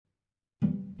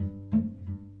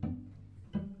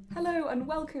Hello and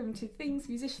welcome to Things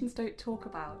Musicians Don't Talk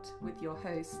About with your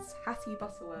hosts Hattie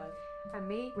Butterworth and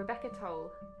me, Rebecca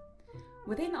Toll.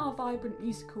 Within our vibrant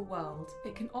musical world,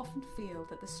 it can often feel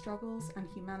that the struggles and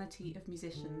humanity of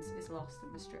musicians is lost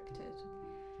and restricted.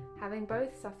 Having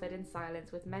both suffered in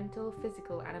silence with mental,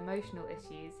 physical and emotional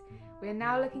issues, we are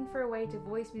now looking for a way to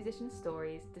voice musicians'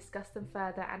 stories, discuss them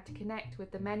further and to connect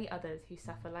with the many others who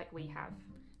suffer like we have.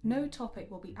 No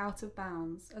topic will be out of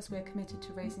bounds as we are committed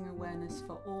to raising awareness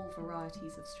for all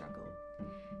varieties of struggle.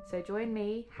 So join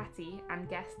me, Hattie and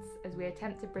guests as we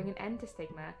attempt to bring an end to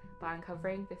stigma by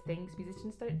uncovering the things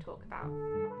musicians don't talk about.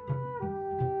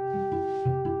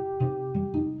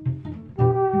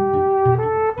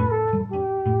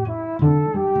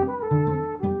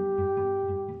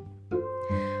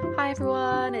 Hi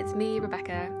everyone, it's me,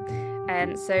 Rebecca.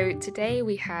 So today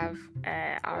we have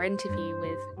our interview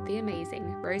with the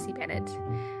amazing Rosie Bennett,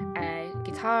 a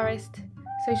guitarist,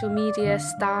 social media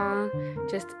star,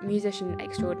 just musician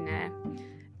extraordinaire.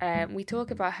 We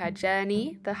talk about her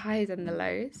journey, the highs and the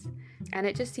lows, and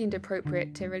it just seemed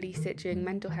appropriate to release it during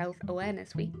Mental Health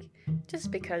Awareness Week,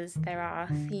 just because there are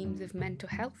themes of mental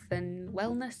health and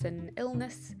wellness and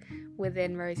illness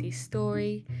within Rosie's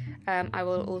story. I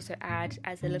will also add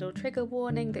as a little trigger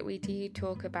warning that we do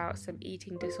talk about some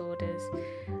eating disorders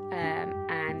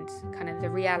and kind of the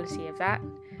reality of that.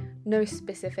 No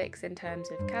specifics in terms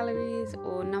of calories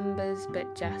or numbers,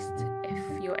 but just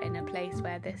if you're in a place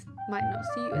where this might not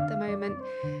suit you at the moment,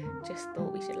 just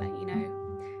thought we should let you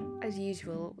know. As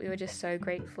usual, we were just so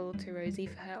grateful to Rosie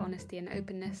for her honesty and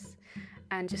openness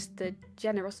and just the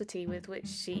generosity with which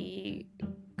she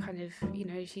kind of,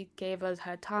 she gave us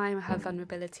her time, her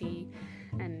vulnerability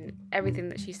and everything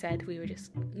that she said. We were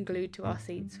just glued to our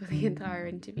seats for the entire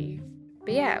interview.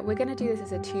 But yeah, we're going to do this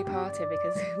as a two-parter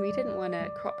because we didn't want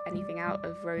to crop anything out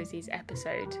of Rosie's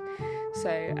episode.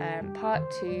 So part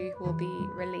 2 will be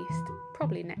released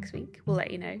probably next week. We'll let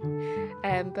you know.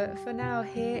 But for now,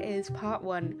 here is part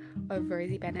 1 of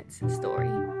Rosie Bennett's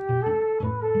story.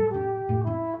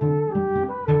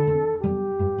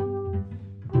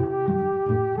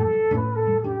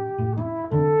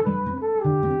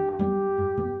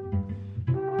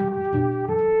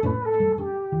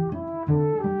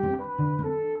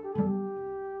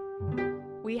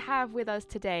 We have with us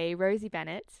today Rosie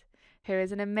Bennett, who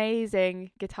is an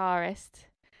amazing guitarist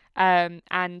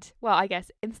and, well, I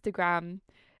guess Instagram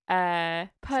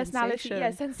personality.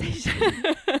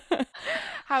 Sensation.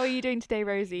 How are you doing today,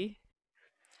 Rosie?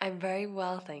 I'm very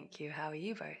well, thank you. How are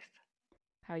you both?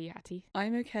 How are you, Hattie?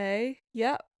 I'm okay.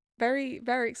 Yep. Very,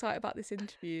 very excited about this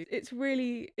interview.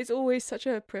 It's always such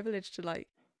a privilege to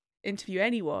interview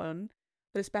anyone,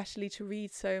 but especially to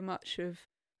read so much of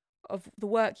the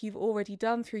work you've already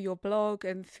done through your blog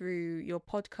and through your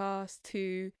podcast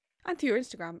and through your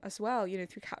Instagram as well,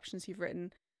 through captions you've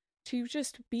written, to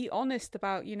just be honest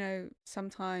about,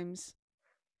 sometimes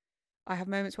I have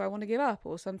moments where I want to give up,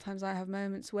 or sometimes I have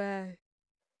moments where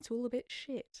it's all a bit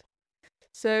shit.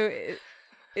 So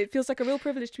it feels like a real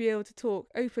privilege to be able to talk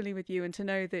openly with you and to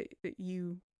know that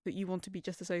you want to be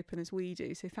just as open as we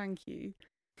do. So thank you.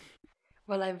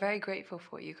 Well, I'm very grateful for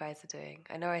what you guys are doing.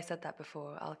 I know I said that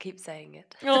before. I'll keep saying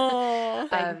it. Oh,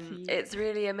 thank you. It's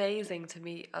really amazing to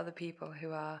meet other people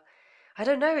who are, I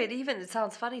don't know, it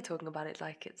sounds funny talking about it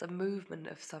like it's a movement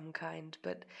of some kind,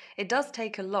 but it does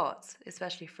take a lot,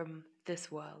 especially from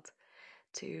this world,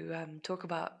 to talk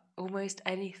about almost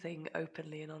anything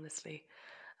openly and honestly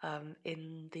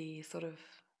in the sort of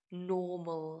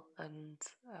normal and,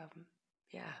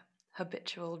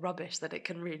 habitual rubbish that it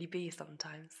can really be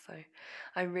sometimes. So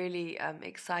I'm really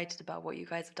excited about what you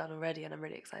guys have done already, and I'm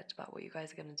really excited about what you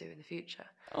guys are going to do in the future.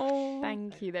 Oh,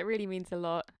 thank you. That really means a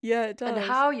lot. Yeah, it does. And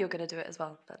how you're going to do it as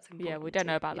well. That's important. Yeah, we don't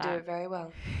know about you that. You do it very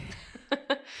well.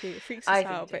 It freaks us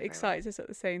out, but excites us at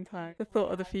the same time. The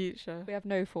thought of the future. We have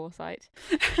no foresight.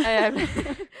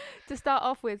 To start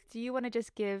off with, do you want to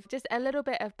just give just a little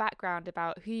bit of background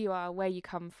about who you are, where you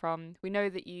come from? We know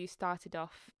that you started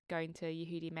off going to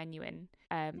Yehudi Menuhin,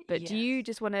 but do you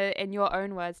just want to, in your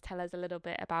own words, tell us a little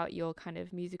bit about your kind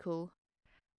of musical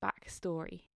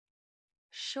backstory?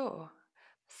 Sure.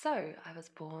 So I was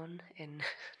born in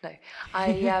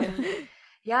I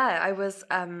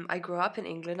grew up in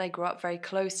England. I grew up very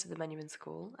close to the Menuhin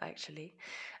School, actually.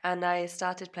 And I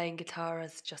started playing guitar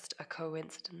as just a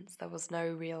coincidence. There was no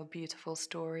real beautiful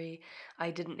story. I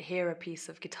didn't hear a piece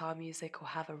of guitar music or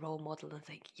have a role model and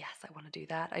think, yes, I want to do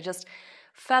that. I just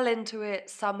fell into it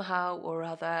somehow or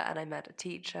other, and I met a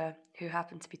teacher who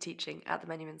happened to be teaching at the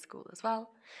Menuhin School as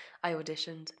well. I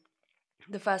auditioned.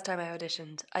 The first time I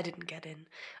auditioned, I didn't get in.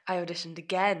 I auditioned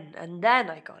again, and then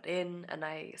I got in, and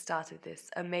I started this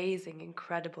amazing,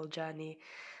 incredible journey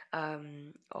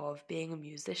of being a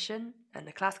musician and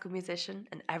a classical musician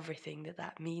and everything that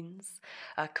that means.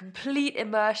 A complete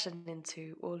immersion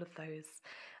into all of those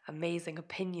amazing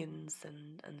opinions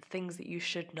and things that you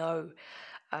should know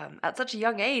at such a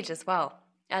young age as well.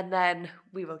 And then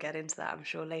we will get into that, I'm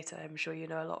sure, later. I'm sure you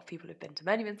know a lot of people who've been to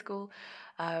Menuhin School.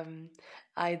 I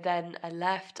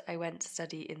left. I went to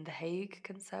study in the Hague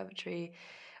Conservatory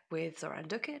with Zoran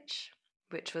Dukic,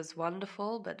 which was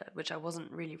wonderful, but which I wasn't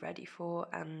really ready for.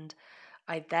 And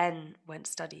I then went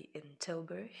to study in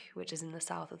Tilburg, which is in the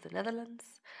south of the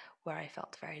Netherlands, where I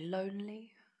felt very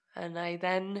lonely. And I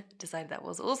then decided that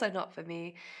was also not for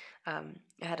me. I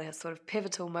had a sort of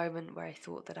pivotal moment where I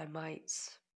thought that I might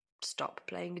stop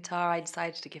playing guitar. I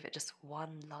decided to give it just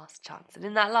one last chance. And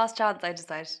in that last chance, I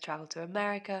decided to travel to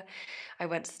America. I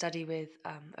went to study with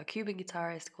a Cuban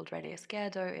guitarist called Rene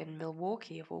Izquierdo in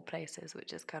Milwaukee, of all places,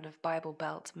 which is kind of Bible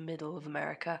Belt, middle of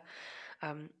America.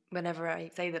 Whenever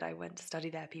I say that I went to study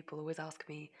there, people always ask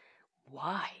me,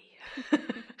 why?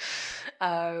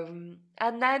 And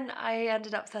then I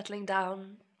ended up settling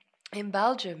down in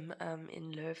Belgium,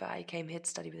 in Leuven. I came here to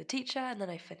study with a teacher, and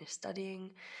then I finished studying.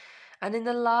 And in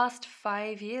the last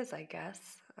 5 years, I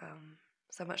guess,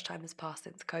 so much time has passed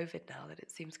since COVID now that it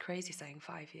seems crazy saying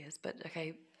 5 years, but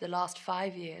okay, the last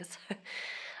 5 years,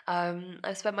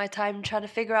 I've spent my time trying to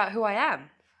figure out who I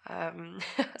am. I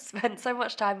spent so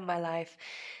much time in my life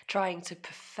trying to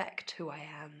perfect who I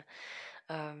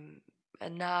am.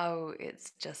 And now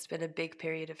it's just been a big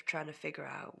period of trying to figure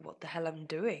out what the hell I'm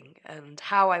doing and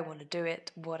how I want to do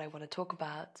it, what I want to talk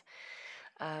about.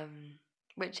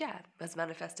 Which, yeah, has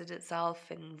manifested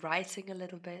itself in writing a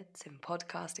little bit, in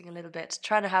podcasting a little bit,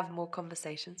 trying to have more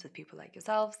conversations with people like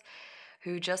yourselves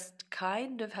who just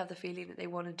kind of have the feeling that they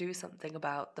want to do something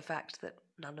about the fact that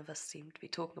none of us seem to be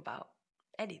talking about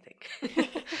anything,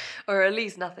 or at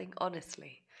least nothing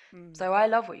honestly. So I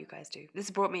love what you guys do.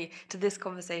 This brought me to this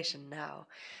conversation now,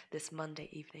 this Monday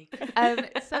evening.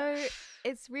 So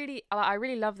it's really, I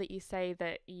really love that you say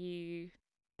that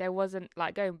there wasn't,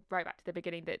 like, going right back to the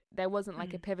beginning, that there wasn't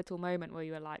like a pivotal moment where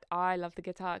you were like, I love the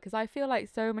guitar. Because I feel like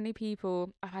so many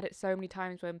people, I've had it so many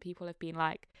times when people have been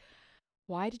like,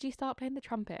 why did you start playing the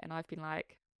trumpet? And I've been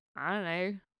like, I don't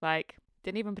know, like,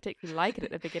 didn't even particularly like it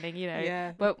at the beginning, you know.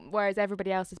 Yeah. But whereas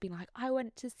everybody else has been like, I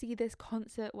went to see this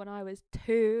concert when I was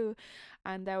 2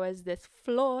 and there was this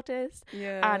flautist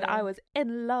and I was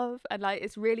in love, and like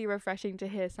it's really refreshing to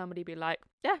hear somebody be like,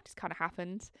 yeah, it just kind of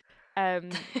happened.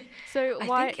 So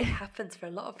why I think it happens for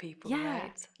a lot of people,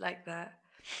 right? Like that.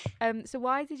 So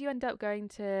why did you end up going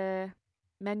to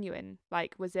Menuhin?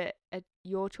 Like, was it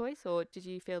your choice, or did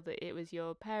you feel that it was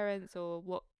your parents, or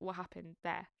what happened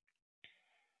there?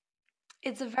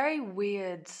 It's a very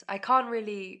weird. I can't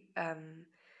really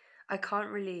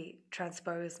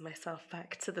transpose myself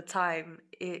back to the time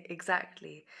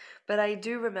exactly, but I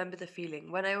do remember the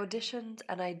feeling when I auditioned,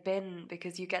 and I'd been,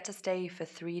 because you get to stay for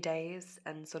 3 days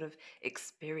and sort of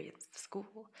experience the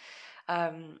school.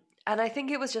 And I think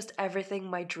it was just everything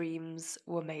my dreams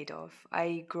were made of.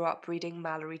 I grew up reading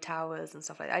Mallory Towers and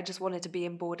stuff like that. I just wanted to be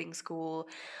in boarding school.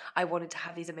 I wanted to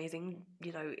have these amazing,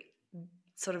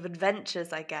 sort of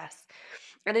adventures, I guess.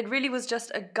 And it really was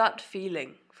just a gut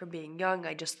feeling from being young.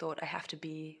 I just thought I have to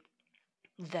be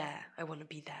there. I want to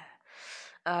be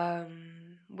there.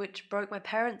 Which broke my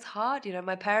parents' heart.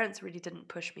 My parents really didn't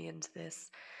push me into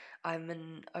this. I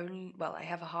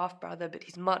have a half brother, but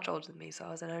he's much older than me, so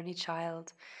I was an only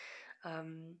child.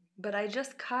 But I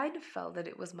just kind of felt that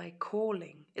it was my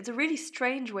calling. It's a really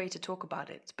strange way to talk about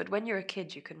it, but when you're a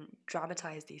kid, you can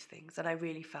dramatize these things, and I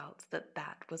really felt that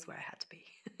that was where I had to be.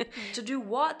 To do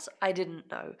what? I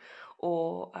didn't know.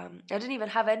 Or I didn't even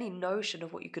have any notion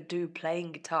of what you could do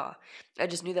playing guitar. I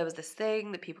just knew there was this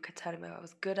thing that people kept telling me I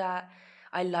was good at.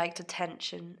 I liked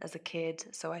attention as a kid,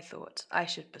 so I thought I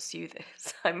should pursue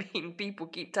this. I mean, people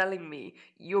keep telling me,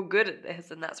 you're good at this,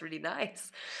 and that's really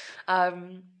nice.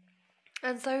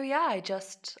 And so, yeah,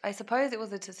 I suppose it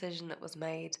was a decision that was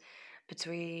made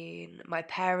between my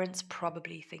parents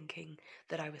probably thinking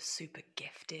that I was super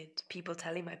gifted, people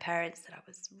telling my parents that I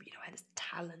was, had this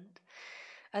talent,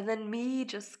 and then me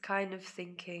just kind of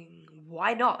thinking,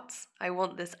 why not? I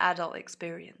want this adult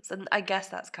experience. And I guess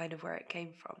that's kind of where it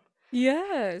came from.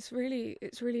 Yeah, it's really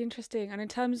interesting. And in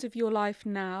terms of your life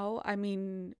now, I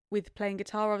mean, with playing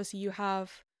guitar, obviously you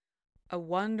have a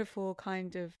wonderful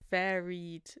kind of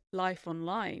varied life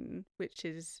online, which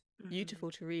is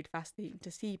beautiful to read, fascinating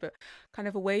to see. But kind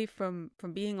of away from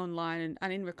being online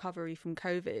and in recovery from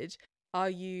COVID, Are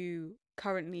you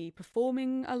currently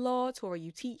performing a lot, or are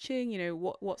you teaching?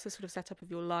 What's the sort of setup of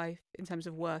your life in terms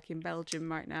of work in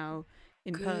Belgium right now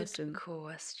in Good person?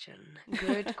 question.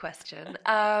 Good question.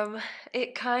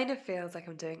 It kind of feels like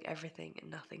I'm doing everything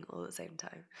and nothing all at the same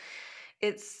time.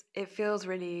 It feels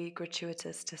really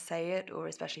gratuitous to say it, or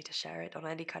especially to share it on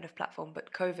any kind of platform,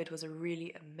 but COVID was a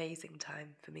really amazing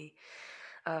time for me.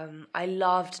 I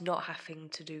loved not having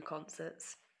to do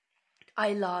concerts.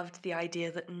 I loved the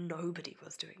idea that nobody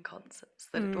was doing concerts,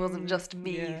 that it wasn't just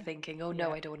me Yeah. thinking, oh no,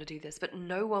 Yeah. I don't want to do this, but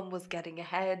no one was getting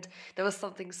ahead. There was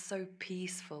something so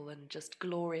peaceful and just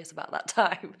glorious about that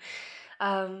time.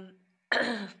 Um,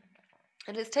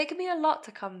 and it's taken me a lot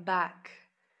to come back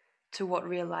to what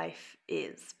real life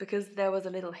is, because there was a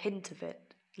little hint of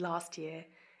it last year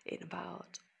in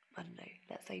about, I don't know,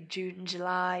 let's say June,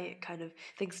 July. It kind of,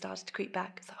 things started to creep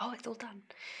back. It's like, oh, it's all done.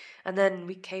 And then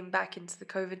we came back into the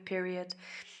COVID period,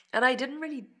 and I didn't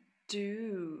really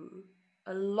do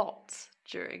a lot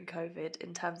during COVID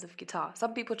in terms of guitar.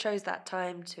 Some people chose that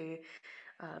time to,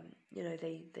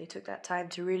 they took that time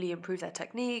to really improve their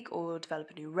technique or develop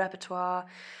a new repertoire.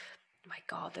 My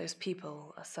God, those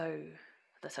people are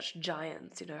they're such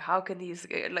giants. How can these,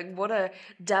 like, what a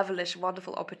devilish,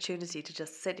 wonderful opportunity to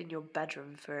just sit in your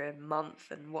bedroom for a month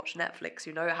and watch Netflix.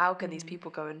 How can these people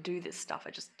go and do this stuff?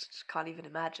 I just can't even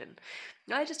imagine.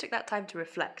 I just took that time to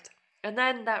reflect. And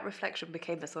then that reflection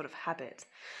became a sort of habit.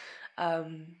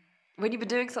 When you've been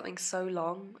doing something so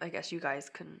long, I guess you guys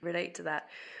can relate to that.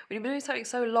 When you've been doing something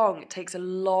so long, it takes a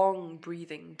long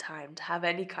breathing time to have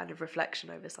any kind of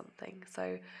reflection over something.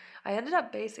 So I ended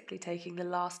up basically taking the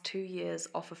last 2 years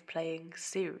off of playing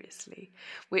seriously,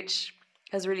 which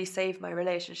has really saved my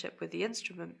relationship with the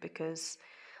instrument, because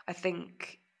I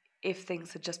think if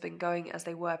things had just been going as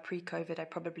they were pre-COVID, I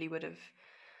probably would have.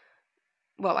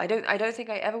 Well, I don't think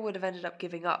I ever would have ended up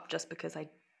giving up, just because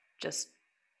just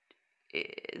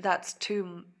that's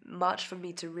too much for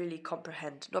me to really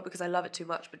comprehend. Not because I love it too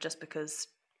much, but just because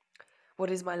what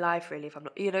is my life really if I'm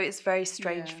not? It's a very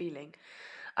strange Yeah. feeling.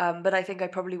 But I think I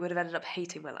probably would have ended up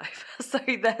hating my life. So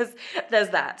there's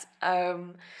that.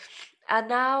 And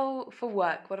now for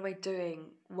work, what am I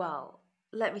doing? Well,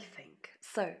 let me think.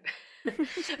 So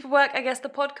for work, I guess the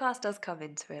podcast does come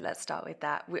into it. Let's start with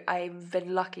that. I've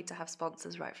been lucky to have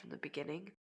sponsors right from the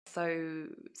beginning. So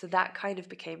that kind of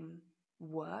became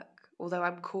work. Although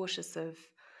I'm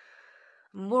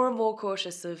more and more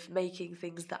cautious of making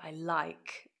things that I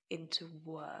like into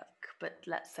work. But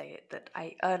let's say it that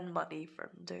I earn money from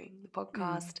doing the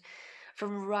podcast,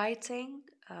 from writing,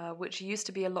 which used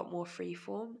to be a lot more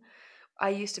freeform. I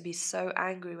used to be so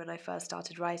angry when I first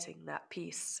started writing that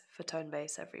piece for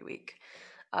Tonebase every week.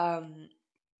 I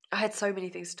had so many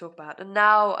things to talk about, and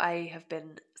now I have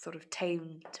been sort of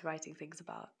tamed to writing things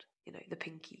about, the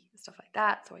pinky and stuff like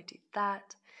that. So I do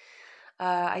that.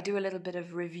 I do a little bit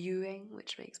of reviewing,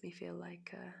 which makes me feel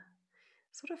like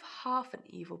sort of half an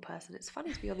evil person. It's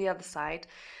funny to be on the other side.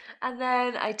 And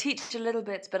then I teach a little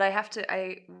bit, but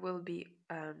I will be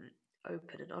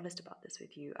open and honest about this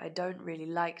with you. I don't really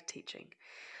like teaching.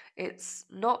 It's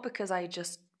not because I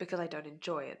don't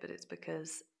enjoy it, but it's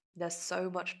because there's so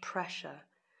much pressure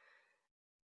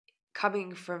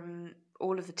coming from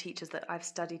all of the teachers that I've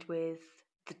studied with,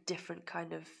 the different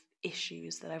kind of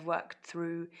issues that I've worked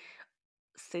through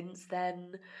since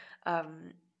then.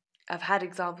 I've had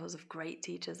examples of great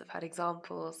teachers, I've had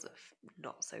examples of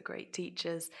not so great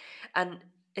teachers, and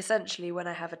essentially when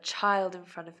I have a child in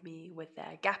front of me with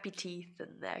their gappy teeth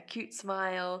and their cute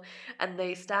smile, and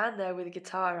they stand there with a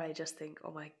guitar, I just think,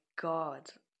 oh my God,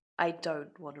 I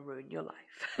don't want to ruin your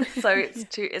life. So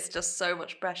it's just so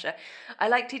much pressure. I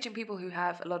like teaching people who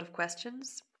have a lot of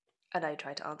questions, and I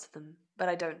try to answer them, but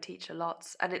I don't teach a lot,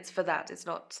 and it's for that. It's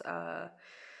not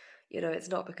it's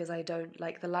not because I don't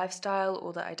like the lifestyle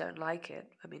or that I don't like it.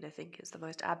 I mean, I think it's the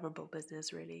most admirable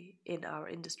business really in our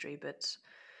industry, but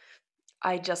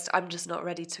I'm just not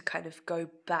ready to kind of go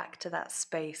back to that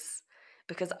space,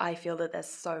 because I feel that there's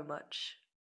so much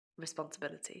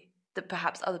responsibility that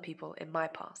perhaps other people in my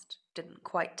past didn't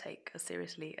quite take as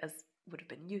seriously as would have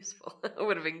been useful or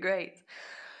would have been great.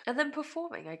 And then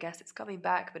performing, I guess it's coming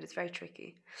back, but it's very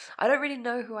tricky. I don't really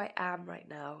know who I am right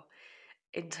now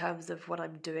in terms of what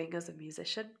I'm doing as a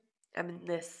musician. I'm in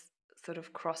this sort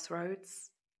of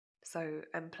crossroads. So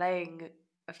I'm playing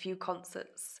a few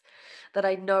concerts that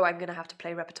I know I'm going to have to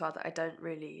play repertoire that I don't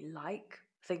really like,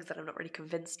 things that I'm not really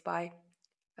convinced by,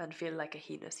 and feel like a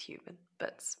heinous human.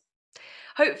 But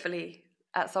hopefully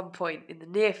at some point in the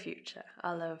near future,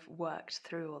 I'll have worked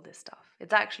through all this stuff.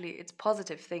 It's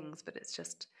positive things, but it's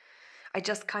just, I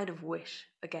just kind of wish,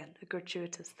 again, a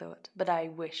gratuitous thought, but I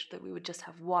wish that we would just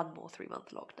have one more 3-month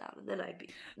lockdown, and then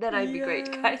I'd be great,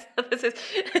 Yeah. guys.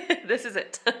 This is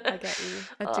it. I get you.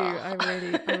 I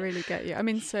do. I really get you. I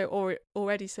mean,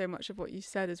 already so much of what you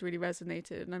said has really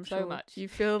resonated, and I'm So sure much. you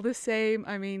feel the same.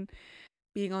 I mean,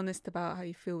 being honest about how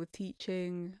you feel with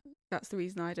teaching, that's the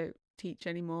reason I don't teach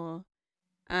anymore.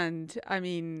 And I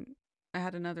mean, I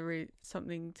had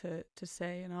something to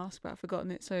say and ask, but I've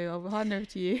forgotten it, so I'll hand over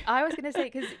to you. I was going to say,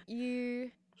 because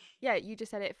you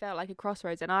just said it felt like a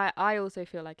crossroads, and I also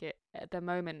feel like it at the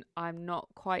moment. I'm not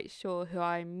quite sure who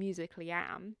I musically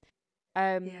am.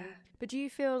 Yeah. But do you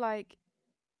feel like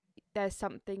there's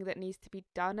something that needs to be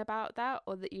done about that,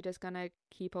 or that you're just going to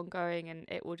keep on going and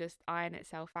it will just iron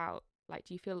itself out? Like,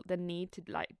 do you feel the need to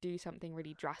like do something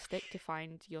really drastic to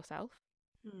find yourself?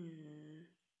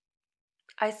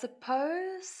 I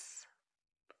suppose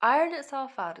iron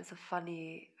itself out is a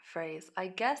funny phrase. I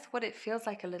guess what it feels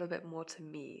like a little bit more to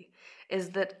me is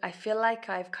that I feel like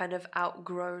I've kind of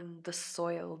outgrown the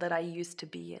soil that I used to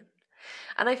be in.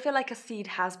 And I feel like a seed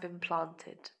has been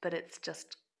planted, but it's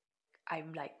just,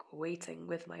 I'm like waiting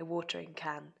with my watering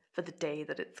can for the day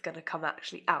that it's going to come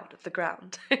actually out of the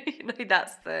ground.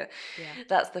 That's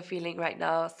the feeling right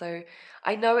now. So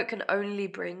I know it can only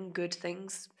bring good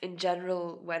things in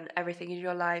general when everything in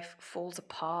your life falls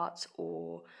apart,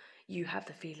 or you have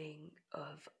the feeling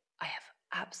of, I have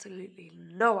absolutely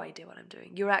no idea what I'm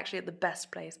doing. You're actually at the best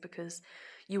place because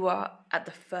you are at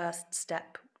the first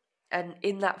step. And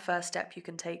in that first step, you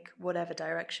can take whatever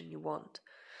direction you want.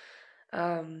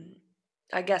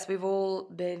 I guess we've all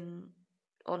been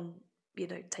on,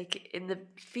 in the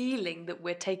feeling that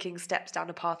we're taking steps down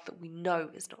a path that we know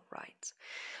is not right.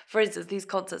 For instance, these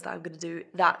concerts that I'm going to do,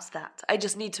 that's that. I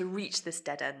just need to reach this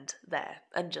dead end there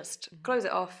and just close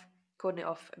it off, cordon it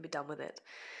off, and be done with it.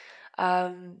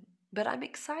 But I'm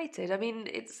excited. I mean,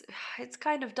 it's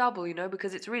kind of double,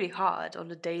 because it's really hard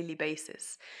on a daily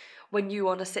basis when you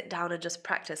want to sit down and just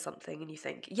practice something and you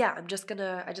think, yeah, I just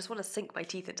want to sink my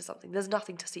teeth into something. There's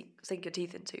nothing to sink your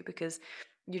teeth into because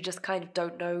you just kind of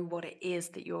don't know what it is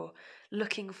that you're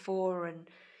looking for, and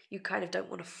you kind of don't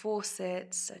want to force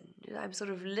it. And I'm sort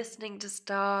of listening to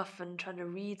stuff and trying to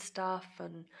read stuff.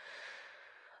 And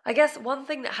I guess one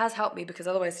thing that has helped me, because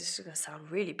otherwise it's just going to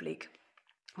sound really bleak,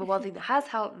 but one thing that has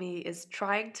helped me is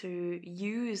trying to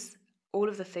use all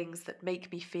of the things that make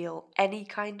me feel any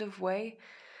kind of way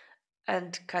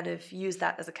and kind of use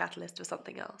that as a catalyst for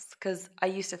something else. Because I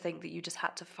used to think that you just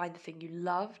had to find the thing you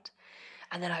loved,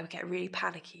 and then I would get really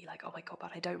panicky, like, oh my god,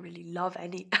 but I don't really love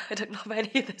any, I don't love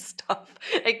any of this stuff.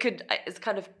 It's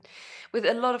kind of, with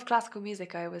a lot of classical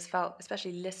music, I always felt,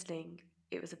 especially listening,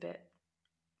 it was a bit,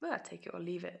 well, take it or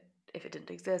leave it. If it didn't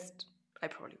exist, I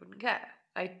probably wouldn't care.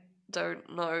 I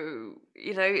don't know,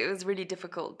 it was really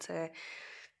difficult to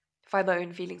find my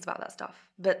own feelings about that stuff.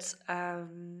 But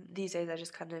these days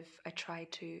I try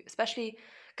to, especially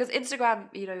because Instagram,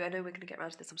 I know we're going to get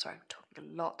around to this, I'm sorry, I'm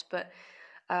talking a lot, but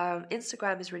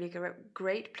Instagram is really a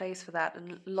great place for that,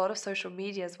 and a lot of social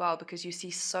media as well, because you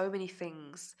see so many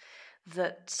things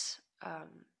that,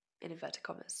 in inverted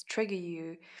commas, trigger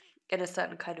you in a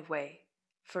certain kind of way.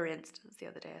 For instance, the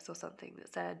other day I saw something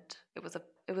that said it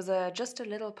was just a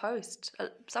little post.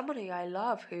 Somebody I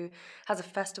love who has a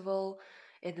festival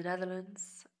in the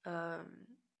Netherlands,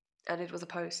 and it was a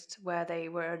post where they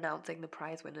were announcing the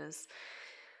prize winners,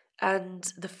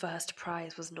 and the first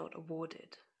prize was not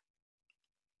awarded.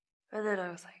 And then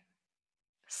I was like,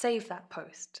 save that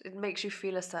post. It makes you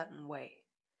feel a certain way.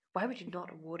 Why would you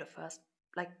not award a first?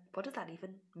 Like, what does that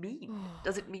even mean?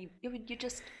 Does it mean, you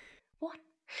just, what?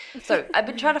 So I've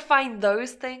been trying to find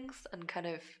those things and kind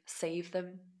of save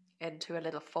them into a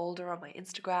little folder on my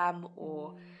Instagram,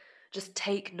 or just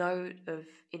take note of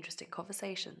interesting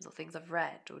conversations or things I've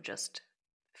read, or just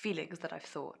feelings that I've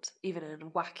thought, even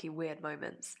in wacky, weird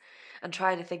moments, and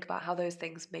trying to think about how those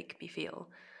things make me feel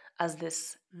as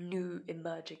this new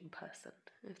emerging person,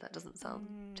 if that doesn't sound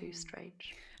too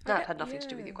strange. That had nothing to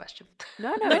do with your question.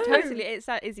 No, No. totally. It's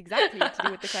exactly to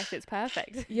do with the question. It's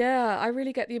perfect. Yeah, I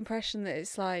really get the impression that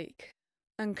it's like,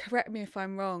 and correct me if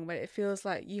I'm wrong, but it feels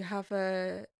like you have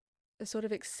a sort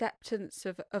of acceptance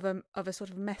of a sort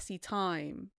of messy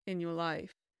time in your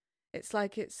life. It's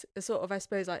like it's a sort of, I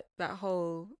suppose, like that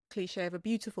whole cliche of a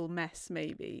beautiful mess,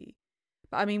 maybe.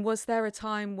 But I mean, was there a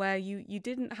time where you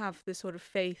didn't have the sort of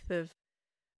faith of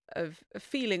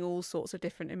feeling all sorts of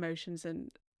different emotions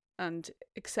and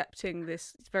accepting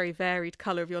this very varied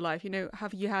colour of your life?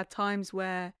 Have you had times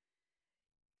where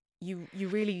you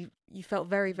felt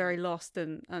very, very lost,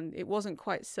 and it wasn't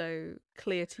quite so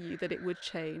clear to you that it would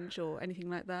change or anything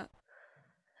like that?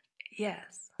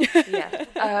 Yes. Yes.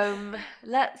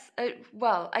 Let's.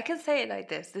 Well, I can say it like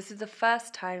this. This is the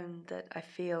first time that I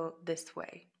feel this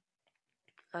way.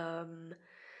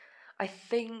 I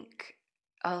think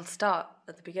I'll start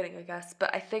at the beginning, I guess.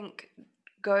 But I think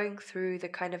going through the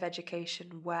kind of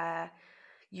education where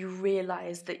you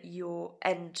realize that your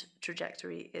end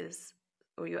trajectory is,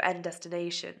 or your end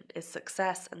destination is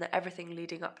success, and that everything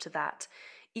leading up to that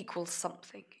equals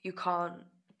something. You can't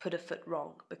put a foot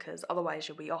wrong because otherwise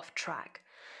you'll be off track.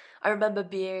 I remember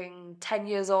being 10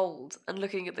 years old and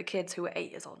looking at the kids who were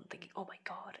 8 years old and thinking, oh my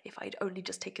God, if I'd only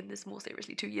just taken this more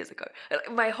seriously 2 years ago.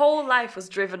 My whole life was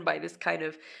driven by this kind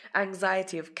of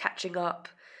anxiety of catching up,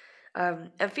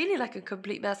 and feeling like a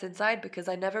complete mess inside because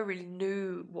I never really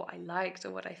knew what I liked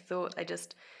or what I thought.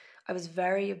 I was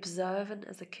very observant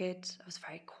as a kid. I was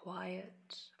very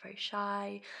quiet, very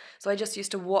shy. So I just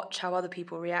used to watch how other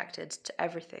people reacted to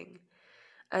everything.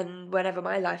 And whenever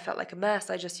my life felt like a mess,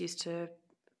 I just used to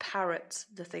parrot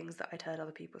the things that I'd heard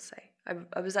other people say.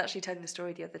 I was actually telling the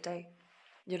story the other day.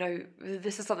 You know,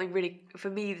 this is something really, for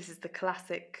me, this is the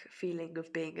classic feeling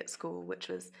of being at school, which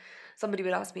was somebody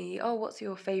would ask me, oh, what's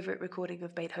your favourite recording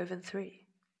of Beethoven 3?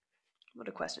 What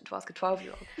a question to ask a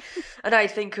 12-year-old. And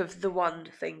I'd think of the one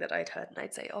thing that I'd heard and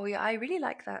I'd say, oh yeah, I really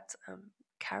like that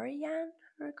Karajan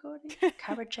recording.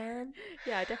 Karajan.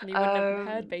 Yeah, I definitely wouldn't have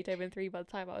heard Beethoven 3 by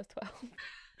the time I was 12.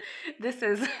 This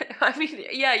is, I mean,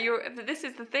 yeah, this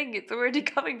is the thing. It's already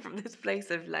coming from this place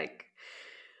of like,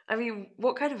 I mean,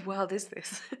 what kind of world is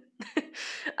this?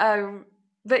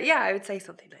 But yeah, I would say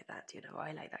something like that. You know,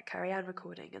 I like that Karajan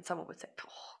recording, and someone would say,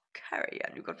 "Oh,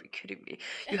 Karajan, you've got to be kidding me!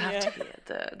 You have to hear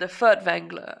the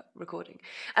Furtwängler recording."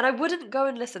 And I wouldn't go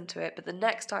and listen to it, but the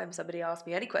next time somebody asked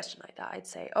me any question like that, I'd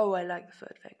say, "Oh, I like the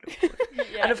Furtwängler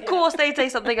recording," and of course they'd say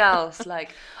something else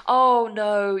like, "Oh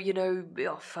no, you know,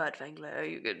 Furtwängler,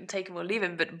 you can take him or leave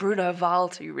him, but Bruno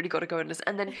Walter, you really got to go and listen."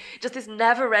 And then just this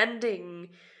never-ending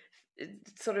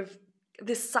sort of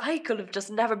this cycle of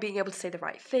just never being able to say the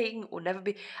right thing or never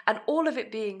be, and all of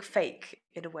it being fake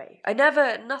in a way. I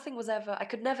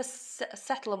could never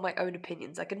settle on my own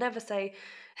opinions. I could never say,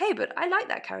 hey, but I like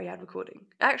that Karajan recording.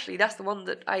 Actually, that's the one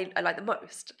that I like the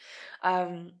most.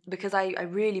 Because I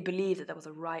really believe that there was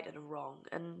a right and a wrong.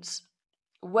 And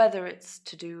whether it's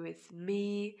to do with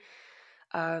me,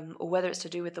 or whether it's to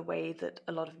do with the way that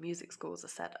a lot of music schools are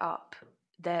set up,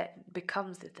 there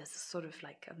becomes this sort of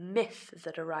like a myth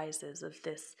that arises of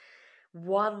this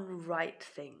one right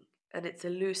thing, and it's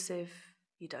elusive.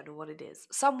 You don't know what it is.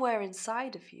 Somewhere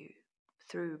inside of you,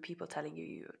 through people telling you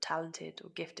you're talented or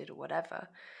gifted or whatever,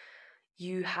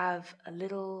 you have a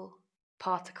little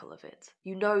particle of it.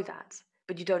 You know that,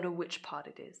 but you don't know which part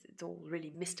it is. It's all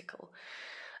really mystical.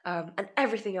 And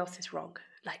everything else is wrong.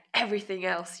 Like everything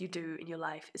else you do in your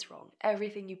life is wrong.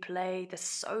 Everything you play, there's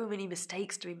so many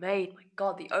mistakes to be made. My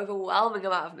God, the overwhelming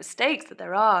amount of mistakes that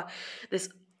there are. This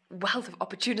wealth of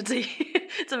opportunity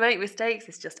to make mistakes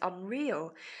is just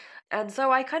unreal. And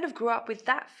so I kind of grew up with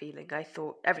that feeling. I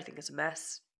thought everything is a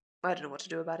mess. I don't know what to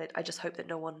do about it. I just hope that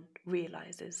no one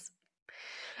realizes.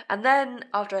 And then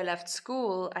after I left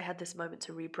school, I had this moment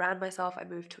to rebrand myself. I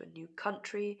moved to a new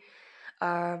country.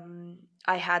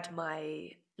 I had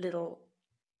my little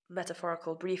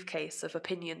metaphorical briefcase of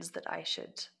opinions that I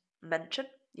should mention.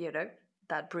 You know,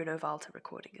 that Bruno Walter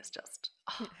recording is just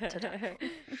to die for.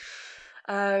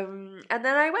 And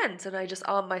then I went and I just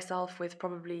armed myself with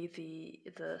probably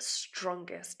the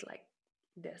strongest, like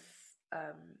this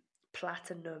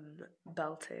platinum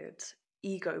belted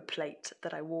ego plate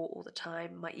that I wore all the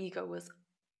time. My ego was,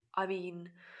 I mean,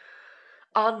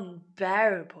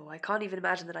 unbearable. I can't even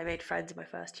imagine that I made friends in my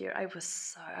first year. It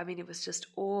was just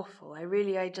awful.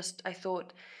 I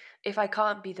thought, if I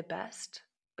can't be the best,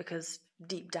 because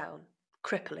deep down,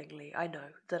 cripplingly, I know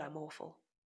that I'm awful.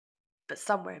 But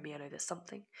somewhere in me, I know there's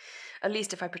something. At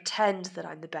least if I pretend that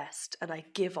I'm the best and I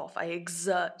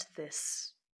exert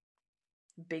this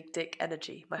big dick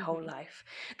energy my whole life,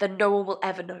 then no one will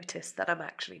ever notice that I'm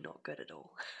actually not good at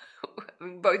all. I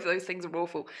mean, both of those things are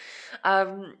awful.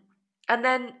 And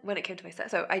then when it came to my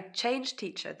set, so I changed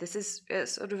teacher. This is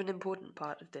sort of an important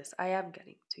part of this. I am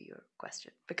getting to your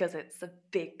question because it's a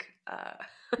big.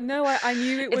 No, I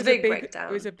knew it was a big breakdown.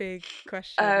 It was a big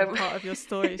question, part of your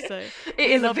story. So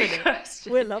it is a big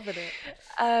question. We're loving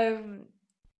it.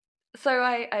 So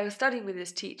I was studying with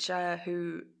this teacher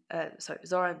who,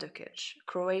 Zoran Dukic,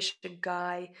 Croatian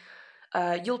guy.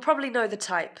 You'll probably know the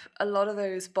type. A lot of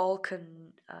those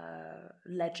Balkan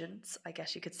legends, I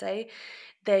guess you could say,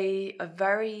 they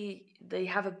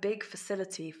have a big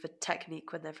facility for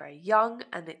technique when they're very young,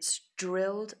 and it's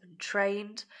drilled and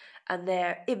trained, and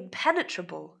they're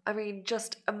impenetrable. I mean,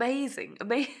 just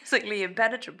amazingly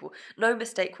impenetrable. No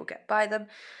mistake will get by them.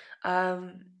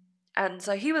 And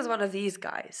so he was one of these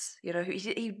guys, you know,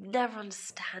 he'd never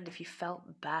understand if you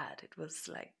felt bad. It was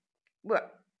like,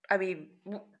 well, I mean,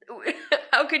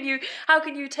 how can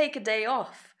you take a day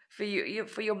off for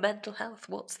your mental health?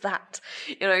 What's that?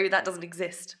 You know, that doesn't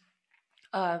exist.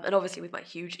 And obviously with my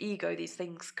huge ego, these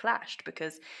things clashed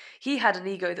because he had an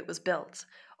ego that was built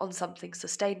on something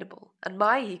sustainable, and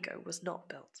my ego was not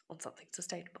built on something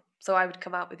sustainable. So I would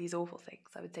come out with these awful things.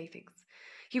 I would say things.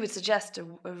 He would suggest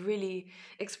a really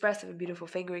expressive and beautiful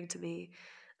fingering to me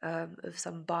of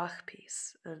some Bach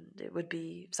piece, and it would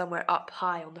be somewhere up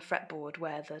high on the fretboard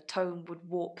where the tone would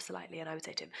warp slightly, and I would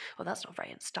say to him, "Oh, that's not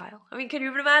very in style." I mean, can you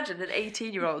even imagine an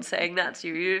 18-year-old saying that to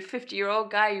you? You're a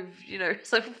 50-year-old guy, you've, you know,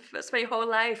 so spent your whole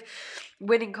life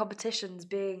winning competitions,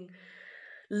 being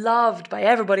loved by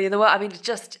everybody in the world. I mean,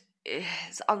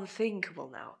 it's unthinkable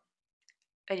now.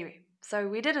 Anyway, so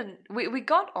we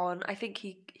got on. I think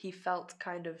he felt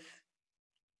kind of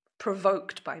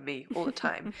provoked by me all the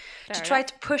time to try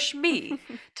to push me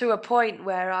to a point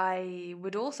where I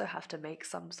would also have to make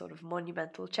some sort of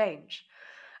monumental change.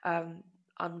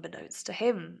 Unbeknownst to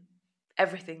him,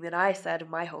 everything that I said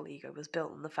and my whole ego was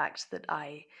built on the fact that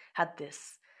I had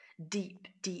this deep,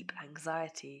 deep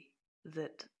anxiety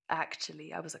that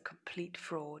actually I was a complete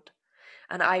fraud.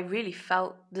 And I really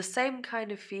felt the same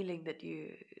kind of feeling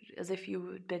as if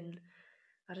you had been,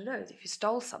 I don't know, as if you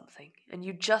stole something and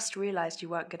you just realized you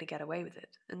weren't going to get away with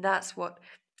it. And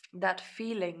that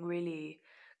feeling really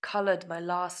colored my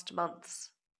last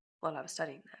months while I was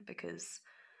studying there, because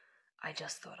I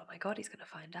just thought, oh my God, he's going to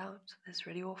find out. It's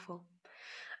really awful.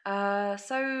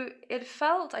 So it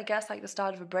felt, I guess, like the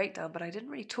start of a breakdown, but I didn't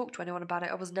really talk to anyone about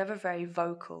it. I was never very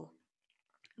vocal.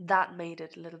 That made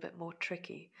it a little bit more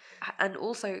tricky. And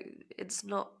also, it's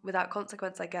not without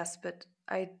consequence, I guess, but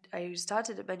I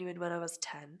started at Menuhin when I was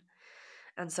 10.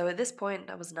 And so at this point,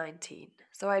 I was 19.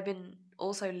 So I'd been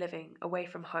also living away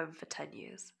from home for 10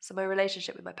 years. So my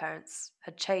relationship with my parents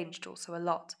had changed also a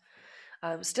lot.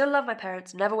 Still love my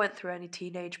parents, never went through any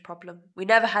teenage problem. We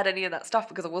never had any of that stuff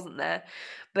because I wasn't there.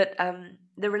 But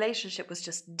the relationship was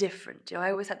just different. You know, I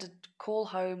always had to call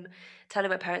home telling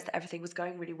my parents that everything was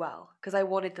going really well, because I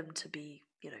wanted them to be,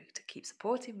 you know, to keep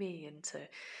supporting me and to,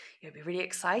 you know, be really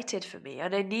excited for me.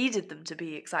 And I needed them to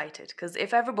be excited, because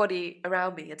if everybody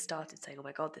around me had started saying, oh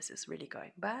my God, this is really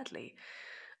going badly,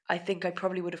 I think I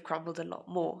probably would have crumbled a lot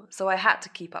more. So I had to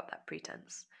keep up that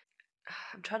pretense.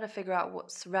 I'm trying to figure out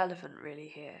what's relevant really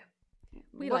here.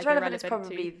 What's relevant is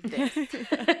probably this.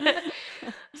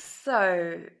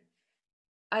 So,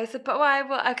 I suppose,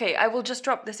 I will just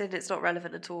drop this in. It's not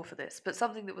relevant at all for this, but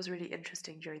something that was really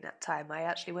interesting during that time, I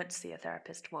actually went to see a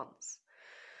therapist once.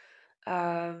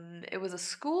 It was a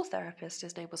school therapist.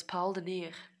 His name was Paul de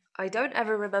Nier. I don't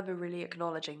ever remember really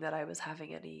acknowledging that I was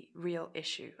having any real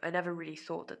issue. I never really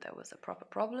thought that there was a proper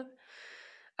problem.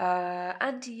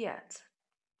 And yet,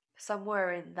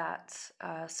 somewhere in that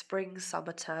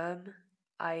spring-summer term,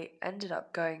 I ended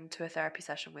up going to a therapy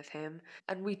session with him,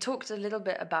 and we talked a little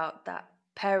bit about that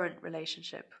parent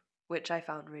relationship, which I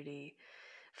found really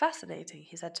fascinating.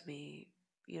 He said to me,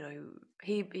 you know,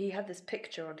 he had this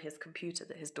picture on his computer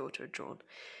that his daughter had drawn,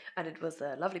 and it was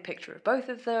a lovely picture of both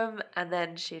of them, and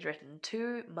then she'd written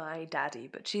 "to my daddy,"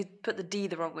 but she'd put the D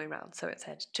the wrong way around, so it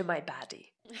said "to my baddie."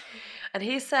 And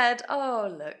he said,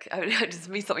 oh, look, I mean, it just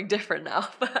means something different now,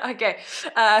 but okay.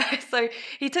 So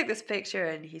he took this picture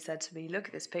and he said to me, look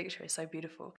at this picture, it's so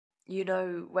beautiful. You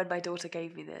know, when my daughter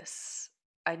gave me this,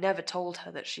 I never told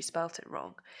her that she spelt it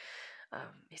wrong.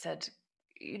 He said,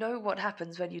 you know what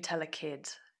happens when you tell a kid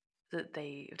that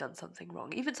they've done something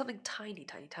wrong, even something tiny,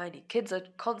 tiny, tiny. Kids are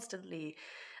constantly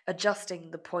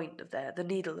adjusting the point of the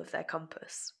needle of their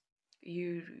compass.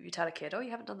 You tell a kid, oh, you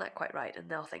haven't done that quite right, and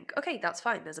they'll think, okay, that's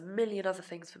fine, there's a million other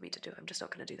things for me to do, I'm just not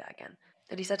going to do that again.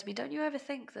 And he said to me, don't you ever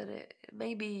think that it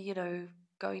maybe, you know,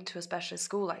 going to a specialist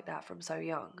school like that from so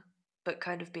young, but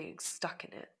kind of being stuck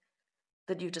in it,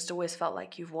 that you've just always felt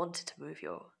like you've wanted to move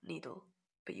your needle,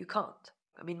 but you can't?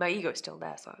 I mean, my ego's still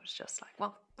there, so I was just like,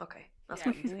 well, okay, that's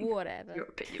what you think. Whatever. Your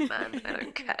opinion, man. I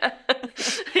don't care.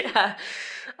 Yeah.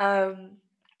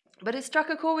 But it struck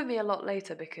a chord with me a lot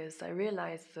later, because I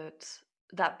realised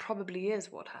that probably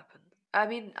is what happened. I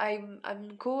mean,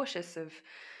 I'm cautious of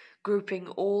grouping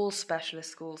all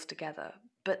specialist schools together,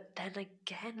 but then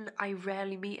again, I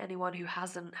rarely meet anyone who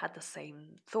hasn't had the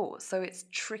same thoughts, so it's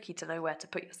tricky to know where to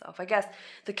put yourself. I guess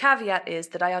the caveat is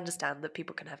that I understand that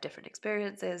people can have different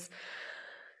experiences,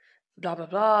 blah, blah,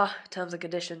 blah, terms and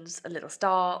conditions, a little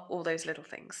star, all those little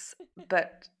things.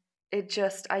 But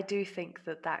I do think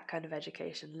that kind of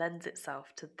education lends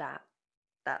itself to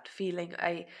that feeling.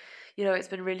 It's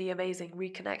been really amazing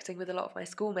reconnecting with a lot of my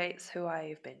schoolmates who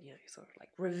I've been, sort of like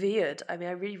revered. I mean,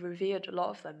 I really revered a lot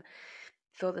of them.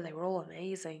 Thought that they were all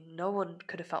amazing. No one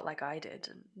could have felt like I did.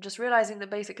 And just realizing that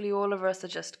basically all of us are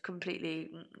just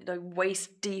completely,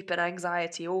 waist deep in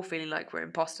anxiety, all feeling like we're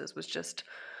imposters, was just,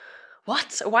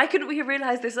 what? Why couldn't we have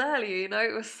realized this earlier?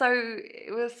 It was so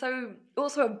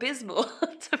also abysmal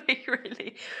to me,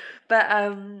 really.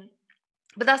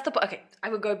 But that's the point. Okay, I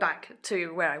will go back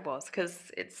to where I was, because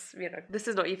it's, this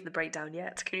is not even the breakdown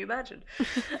yet. Can you imagine?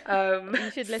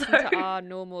 You should listen to our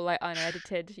normal, like,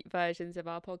 unedited versions of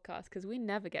our podcast, because we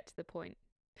never get to the point.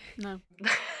 No.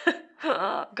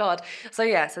 Oh, God. So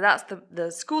that's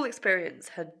the school experience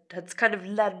had kind of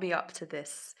led me up to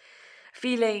this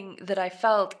feeling that I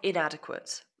felt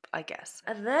inadequate, I guess.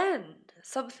 And then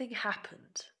something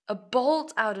happened. A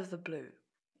bolt out of the blue.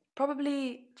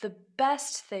 Probably the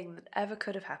best thing that ever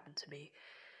could have happened to me.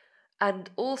 And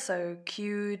also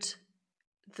cued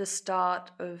the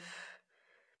start of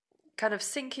kind of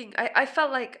sinking. I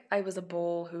felt like I was a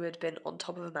ball who had been on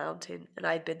top of a mountain and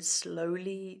I'd been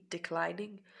slowly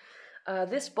declining.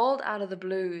 This bolt out of the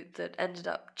blue that ended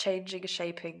up changing and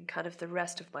shaping kind of the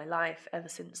rest of my life ever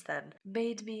since then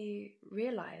made me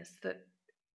realize that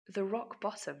the rock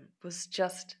bottom was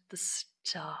just the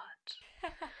start.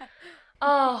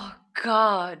 Oh,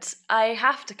 God. I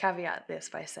have to caveat this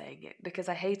by saying it because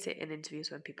I hate it in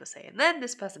interviews when people say, and then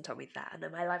this person told me that, and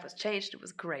then my life was changed. It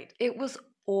was great. It was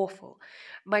awful.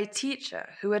 My teacher,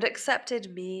 who had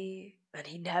accepted me, and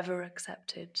he never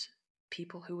accepted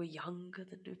people who were younger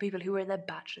than people who were in their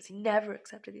bachelors. He never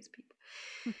accepted these people.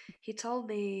 He told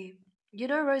me,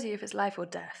 Rosie, if it's life or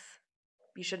death,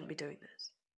 you shouldn't be doing this.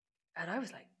 And I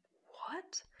was like,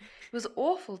 what? It was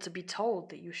awful to be told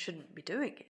that you shouldn't be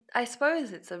doing it. I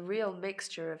suppose it's a real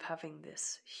mixture of having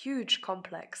this huge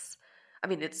complex. I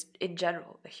mean, it's in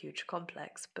general a huge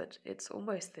complex, but it's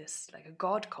almost this like a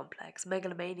god complex,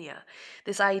 megalomania.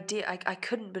 This idea, I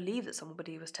couldn't believe that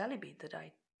somebody was telling me that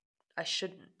I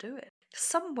shouldn't do it.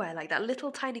 Somewhere like that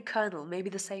little tiny kernel, maybe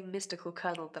the same mystical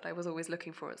kernel that I was always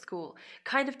looking for at school,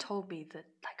 kind of told me that,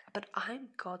 like, but I'm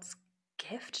God's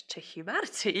gift to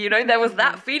humanity. There was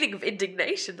that feeling of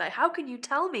indignation. Like, how can you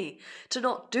tell me to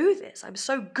not do this? I'm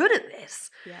so good at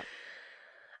this. Yeah.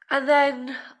 And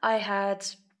then I had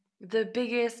the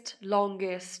biggest,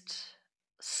 longest,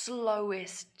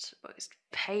 slowest, most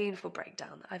painful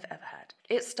breakdown that I've ever had.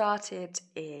 It started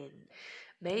in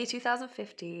May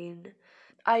 2015.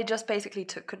 I just basically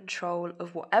took control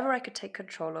of whatever I could take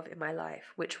control of in my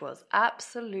life, which was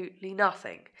absolutely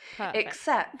nothing. Perfect.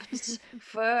 Except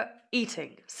for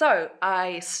eating. So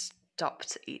I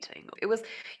stopped eating. It was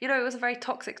a very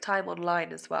toxic time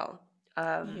online as well.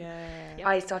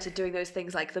 I started doing those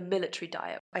things like the military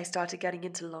diet. I started getting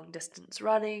into long distance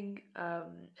running.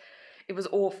 It was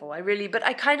awful. But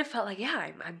I kind of felt like,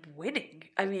 I'm winning.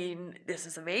 I mean, this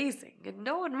is amazing. And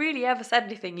no one really ever said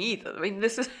anything either. I mean,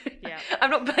 this is, I'm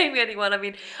not blaming anyone. I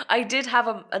mean, I did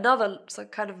have another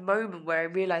kind of moment where I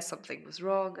realized something was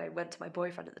wrong. I went to my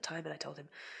boyfriend at the time and I told him,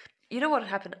 you know what had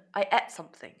happened? I ate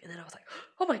something. And then I was like,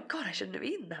 oh my God, I shouldn't have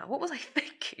eaten that. What was I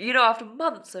thinking? After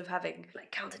months of having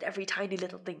like counted every tiny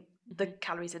little thing, the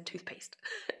calories in toothpaste,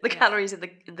 the calories in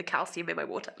the calcium in my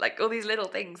water, like all these little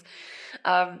things.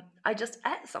 I just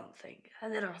ate something.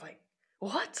 And then I was like,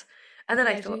 what? And then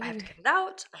I thought, I have to get it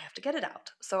out. I have to get it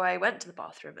out. So I went to the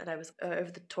bathroom and I was over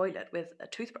the toilet with a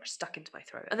toothbrush stuck into my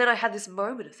throat. And then I had this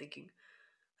moment of thinking,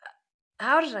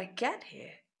 how did I get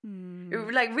here?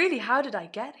 Like, really, how did I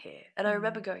get here? And I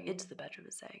remember going into the bedroom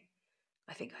and saying,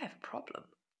 I think I have a problem.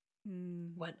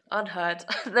 Went unheard.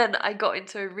 Then I got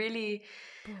into a really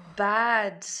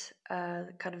bad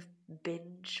kind of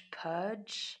binge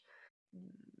purge.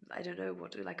 I don't know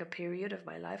what, like a period of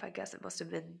my life. I guess it must have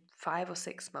been 5 or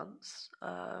 6 months.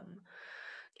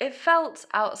 It felt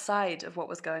outside of what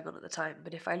was going on at the time,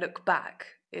 but if I look back,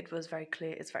 it was very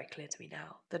clear. It's very clear to me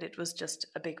now that it was just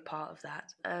a big part of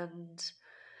that. And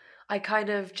I kind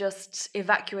of just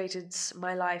evacuated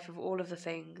my life of all of the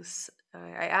things.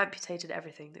 I amputated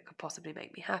everything that could possibly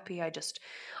make me happy.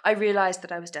 I realized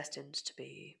that I was destined to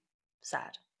be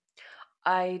sad.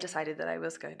 I decided that I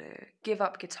was going to give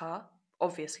up guitar.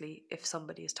 Obviously, if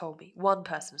somebody has told me, one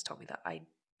person has told me that I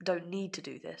don't need to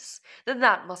do this, then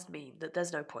that must mean that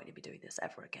there's no point in me doing this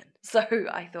ever again. So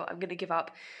I thought, I'm going to give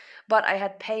up. But I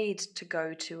had paid to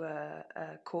go to a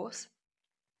course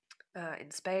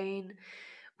in Spain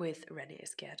with René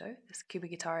Izquierdo, this Cuban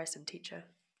guitarist and teacher.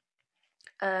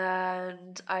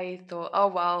 And I thought, oh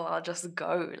well, I'll just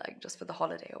go, like, just for the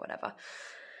holiday or whatever.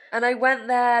 And I went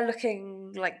there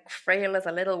looking like frail as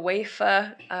a little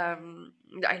wafer.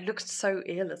 I looked so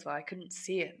ill as well. I couldn't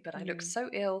see it, but I looked so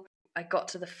ill. I got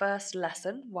to the first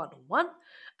lesson, 1-on-1,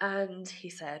 and he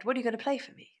said, "What are you going to play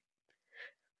for me?"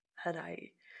 And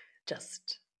I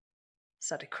just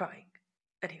started crying.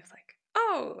 And he was like,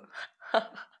 "Oh,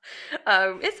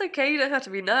 it's okay, you don't have to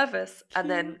be nervous." And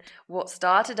then what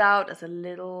started out as a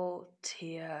little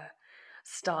tear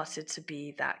started to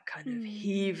be that kind of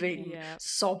heaving,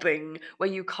 sobbing, where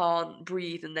you can't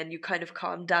breathe, and then you kind of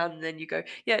calm down, and then you go,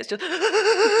 yeah, it's just,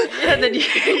 and then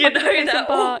you know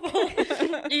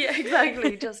that, yeah,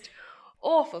 exactly, just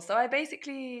awful. So I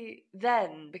basically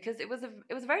then, because it was a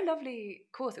very lovely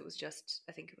course. It was just,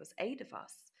 I think it was 8 of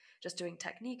us, just doing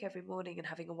technique every morning and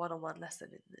having a one-on-one lesson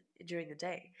during the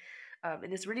day, in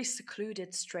this really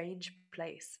secluded, strange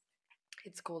place.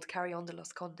 It's called Carrion de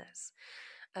los Condes,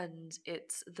 and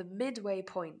it's the midway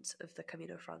point of the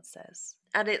Camino Frances.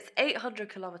 And it's 800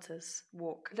 kilometers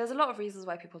walk. There's a lot of reasons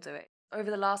why people do it. Over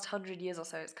the last 100 years or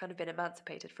so, it's kind of been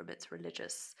emancipated from its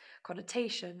religious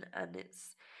connotation, and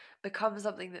it's become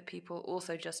something that people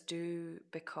also just do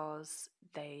because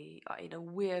they are in a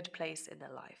weird place in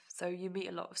their life. So you meet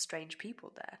a lot of strange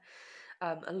people there.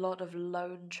 A lot of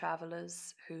lone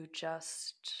travelers who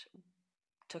just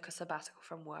took a sabbatical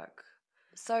from work.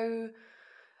 So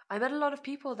I met a lot of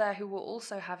people there who were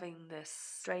also having this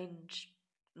strange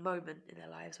moment in their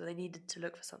lives where they needed to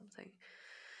look for something.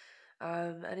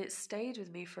 And it stayed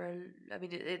with me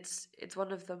it's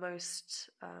one of the most,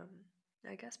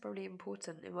 I guess, probably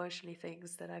important emotionally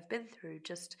things that I've been through.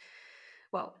 Just,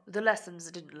 well, the lessons,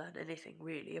 I didn't learn anything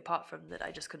really, apart from that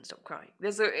I just couldn't stop crying.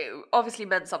 It obviously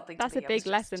meant something to me. That's a big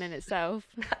lesson in itself.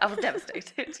 I was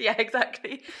devastated. Yeah,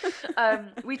 exactly.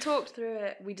 We talked through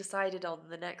it. We decided on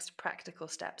the next practical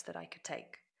steps that I could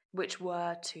take, which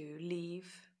were to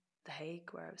leave The Hague,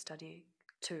 where I was studying,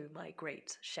 to my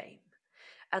great shame,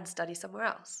 and study somewhere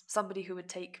else. Somebody who would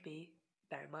take me,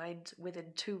 bear in mind,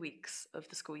 within 2 weeks of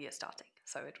the school year starting.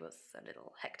 So it was a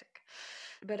little hectic.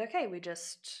 But okay,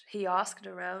 he asked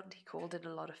around, he called in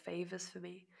a lot of favors for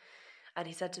me. And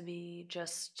he said to me,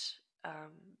 just,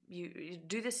 you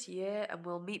do this year and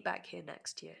we'll meet back here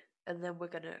next year. And then we're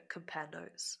going to compare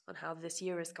notes on how this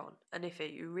year has gone. And if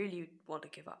you really want to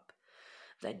give up,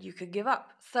 then you can give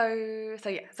up. So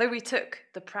we took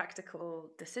the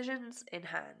practical decisions in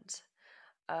hand.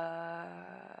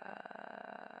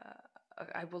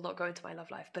 I will not go into my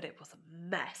love life, but it was a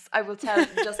mess. I will tell you,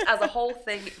 just as a whole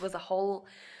thing, it was a whole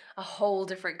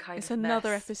different kind of mess. It's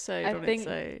another episode. I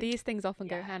think these things often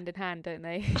go hand in hand, don't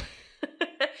they?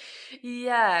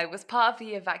 Yeah, it was part of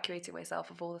the evacuating myself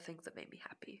of all the things that made me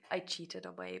happy. I cheated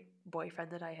on my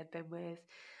boyfriend that I had been with,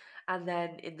 and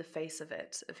then in the face of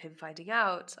it, of him finding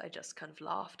out, I just kind of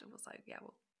laughed and was like, yeah,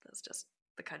 well, that's just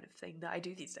the kind of thing that I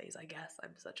do these days, I guess.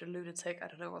 I'm such a lunatic. I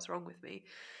don't know what's wrong with me.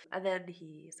 And then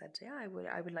he said, yeah, I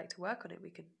would like to work on it. We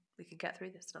can get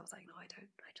through this. And I was like, no, I don't.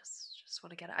 I just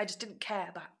want to get it. I just didn't care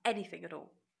about anything at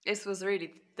all. This was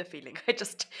really the feeling.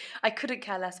 I couldn't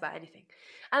care less about anything.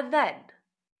 And then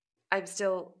I'm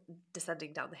still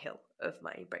descending down the hill of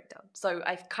my breakdown. So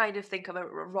I kind of think I'm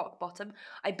at rock bottom.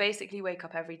 I basically wake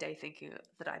up every day thinking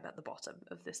that I'm at the bottom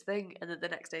of this thing and that the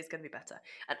next day is going to be better.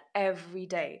 And every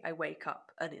day I wake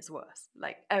up and it's worse.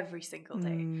 Like every single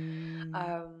day.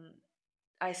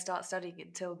 I start studying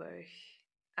in Tilburg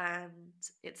and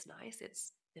it's nice.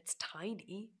 It's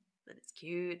tiny and it's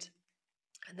cute.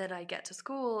 And then I get to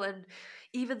school, and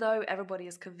even though everybody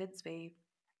has convinced me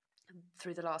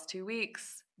through the last 2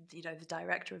 weeks, you know, the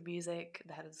director of music,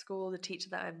 the head of the school, the teacher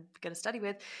that I'm going to study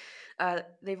with,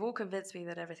 they've all convinced me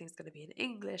that everything's going to be in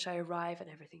English. I arrive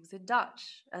and everything's in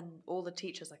Dutch, and all the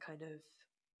teachers are kind of,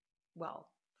 well,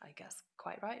 I guess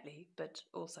quite rightly, but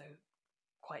also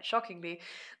quite shockingly,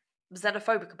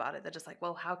 xenophobic about it. They're just like,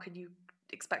 well, how can you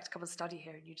expect to come and study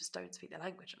here and you just don't speak the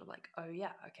language? And I'm like, oh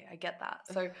yeah, okay, I get that.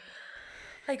 So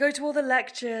I go to all the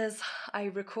lectures, I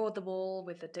record them all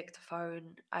with a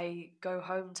dictaphone, I go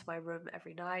home to my room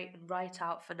every night and write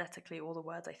out phonetically all the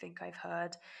words I think I've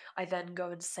heard. I then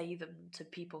go and say them to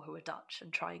people who are Dutch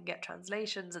and try and get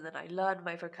translations, and then I learn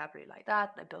my vocabulary like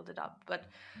that and I build it up. But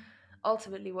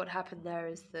ultimately what happened there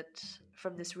is that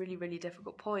from this really, really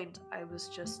difficult point, I was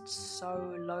just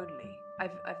so lonely.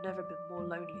 I've never been more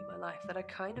lonely in my life, that I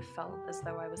kind of felt as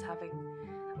though I was having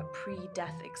a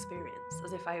pre-death experience,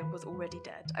 as if I was already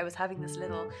dead. I was having this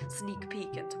little sneak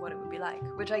peek into what it would be like,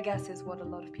 which I guess is what a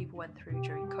lot of people went through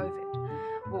during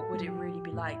COVID. What would it really be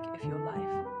like if your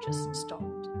life just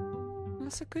stopped?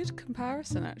 That's a good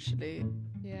comparison, actually.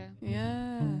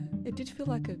 Yeah. It did feel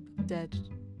like a dead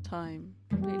time.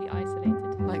 Completely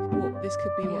isolated. Like, this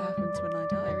could be what happens when I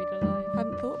die. Buried alive. I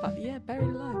hadn't thought about buried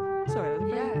alive. Sorry, that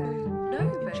was very, very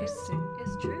No, but interesting.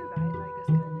 it's true, right? Like this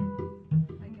kind of,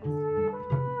 I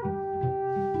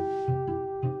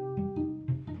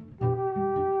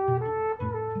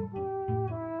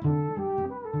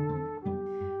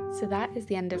guess. So that is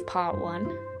the end of part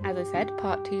 1. As I said,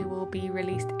 part 2 will be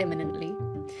released imminently.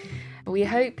 We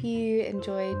hope you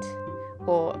enjoyed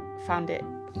or found it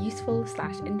useful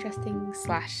 / interesting /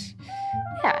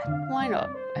 why not?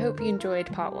 I hope you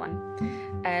enjoyed part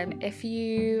 1. If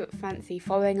you fancy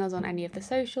following us on any of the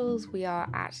socials, we are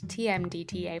at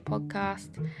TMDTA Podcast.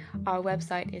 Our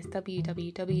website is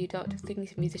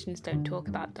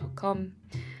www.thingsmusiciansdon'ttalkabout.com.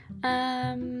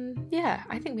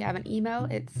 I think we have an email.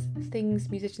 It's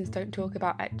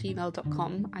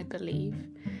thingsmusiciansdon'ttalkabout@gmail.com, I believe.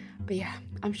 But yeah,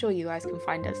 I'm sure you guys can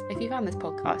find us. If you found this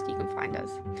podcast, you can find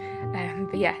us.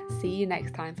 See you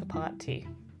next time for part 2.